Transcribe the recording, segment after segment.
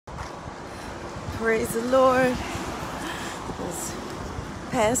Praise the Lord. It's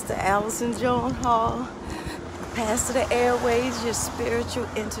Pastor Allison Joan Hall, Pastor the Airways, your spiritual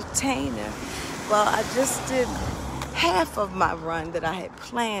entertainer. Well, I just did half of my run that I had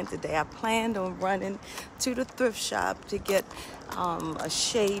planned today. I planned on running to the thrift shop to get a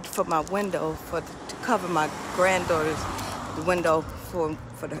shade for my window to cover my granddaughter's window for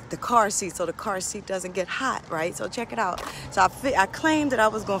the car seat, so the car seat doesn't get hot, right? So check it out. So I claimed that I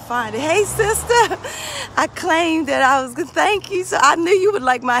was gonna find it. Hey, sister, I claimed that I was gonna, thank you. So I knew you would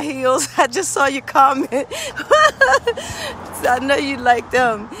like my heels. I just saw your comment. So I know you like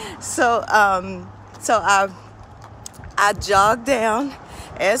them. So I jogged down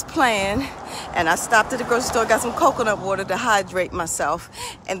as planned, and I stopped at the grocery store, got some coconut water to hydrate myself,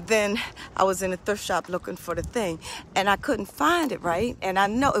 and then I was in the thrift shop looking for the thing, and I couldn't find it, right? And I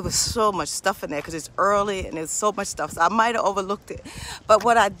know it was so much stuff in there because it's early and there's so much stuff, so I might have overlooked it. But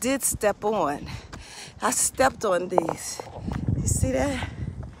what I did step on, I stepped on these. You see that?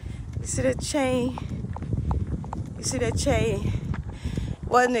 You see that chain? You see that chain?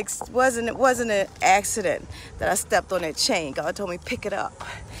 It wasn't an accident that I stepped on that chain. God told me pick it up,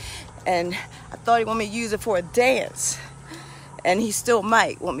 and I thought he wanted me to use it for a dance, and he still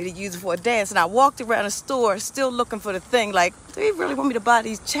might want me to use it for a dance. And I walked around the store still looking for the thing, like, do you really want me to buy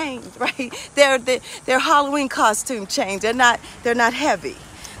these chains? Right? They're Halloween costume chains. They're not heavy.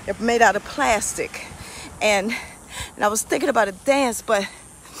 They're made out of plastic, and I was thinking about a dance, but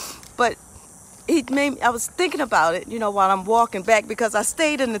I was thinking about it, while I'm walking back, because I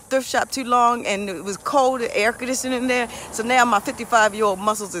stayed in the thrift shop too long and it was cold, the air conditioning in there. So now my 55-year-old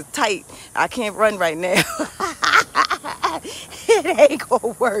muscles are tight. I can't run right now. It ain't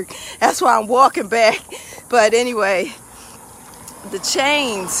gonna work. That's why I'm walking back. But anyway, the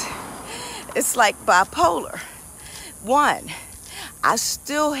chains, it's like bipolar. One, I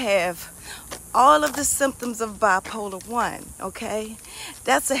still have all of the symptoms of bipolar 1, okay?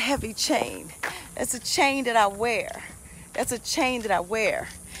 That's a heavy chain. That's a chain that I wear. That's a chain that I wear.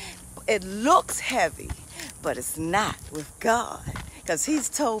 It looks heavy, but it's not with God, because he's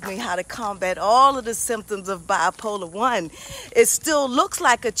told me how to combat all of the symptoms of bipolar 1. It still looks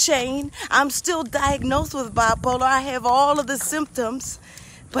like a chain. I'm still diagnosed with bipolar. I have all of the symptoms,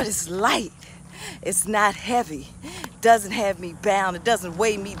 but it's light. It's not heavy. It doesn't have me bound. It doesn't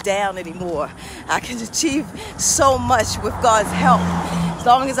weigh me down anymore. I can achieve so much with God's help. As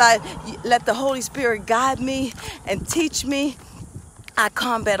long as I let the Holy Spirit guide me and teach me, I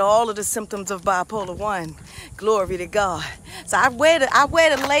combat all of the symptoms of bipolar 1. Glory to God. So I wear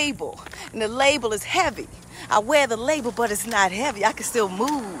the label, and the label is heavy. I wear the label, but it's not heavy. I can still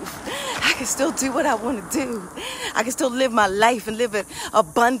move. I can still do what I want to do. I can still live my life and live it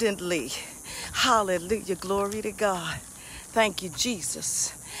abundantly. Hallelujah. Glory to God. Thank you,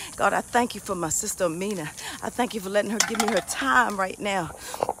 Jesus. God, I thank you for my sister Amina. I thank you for letting her give me her time right now.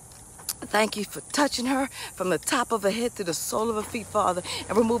 Thank you for touching her from the top of her head to the sole of her feet, Father,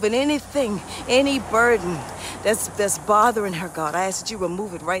 and removing anything, any burden that's bothering her, God. I ask that you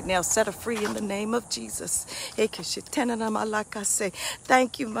remove it right now. Set her free in the name of Jesus. Thank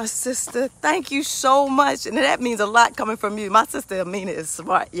you, my sister. Thank you so much. And that means a lot coming from you. My sister Amina is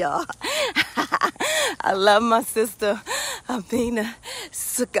smart, y'all. I love my sister Amina.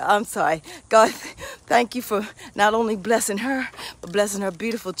 I'm sorry. God, thank you for not only blessing her, but blessing her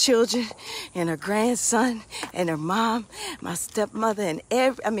beautiful children and her grandson and her mom, my stepmother,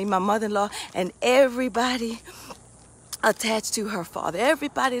 and my mother-in-law, and everybody attached to her, Father.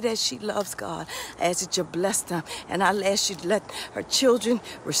 Everybody that she loves, God, I ask that you bless them. And I ask you to let her children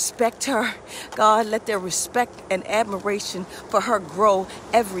respect her. God, let their respect and admiration for her grow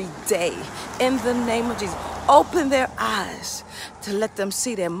every day. In the name of Jesus, open their eyes to let them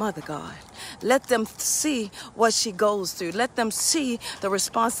see their mother, God. Let them see what she goes through. Let them see the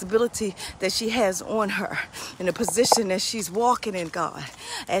responsibility that she has on her and the position that she's walking in, God.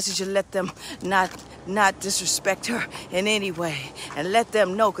 I ask you to let them not disrespect her in any way, and let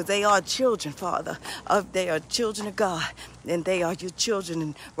them know, because they are children, Father. They are children of God, and they are your children.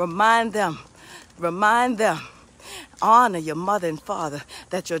 And remind them, honor your mother and father,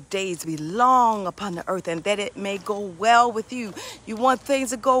 that your days be long upon the earth, and that it may go well with you. You want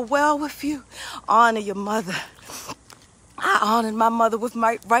things to go well with you? Honor your mother. I honored my mother with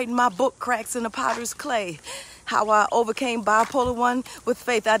writing my book, Cracks in the Potter's Clay. How I overcame bipolar 1 with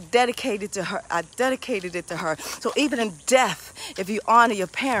faith. I dedicated it to her. So even in death, if you honor your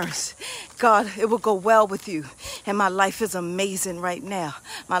parents, God, it will go well with you. And my life is amazing right now.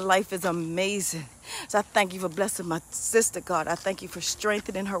 My life is amazing. So I thank you for blessing my sister, God. I thank you for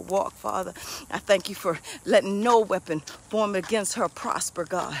strengthening her walk, Father. I thank you for letting no weapon formed against her prosper,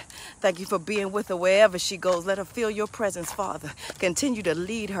 God. Thank you for being with her wherever she goes. Let her feel your presence, Father. Continue to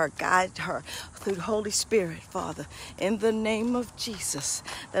lead her, guide her through the Holy Spirit, Father. In the name of Jesus,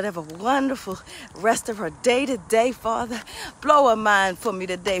 let her have a wonderful rest of her day today, Father. Blow her mind for me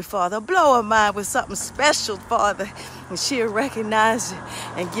today, Father. Blow her mind with something special, Father. And she'll recognize you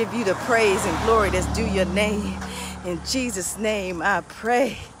and give you the praise and glory that's due your name. In Jesus' name I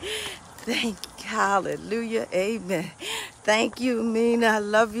pray. Thank you. Hallelujah. Amen. Thank you, Mina. I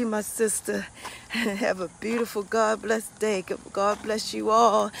love you, my sister. Have a beautiful, God-blessed day. God bless you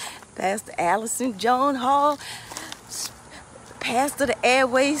all. Pastor Allison Joan Hall, Pastor of the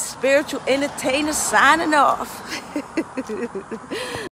Airways, spiritual entertainer, signing off.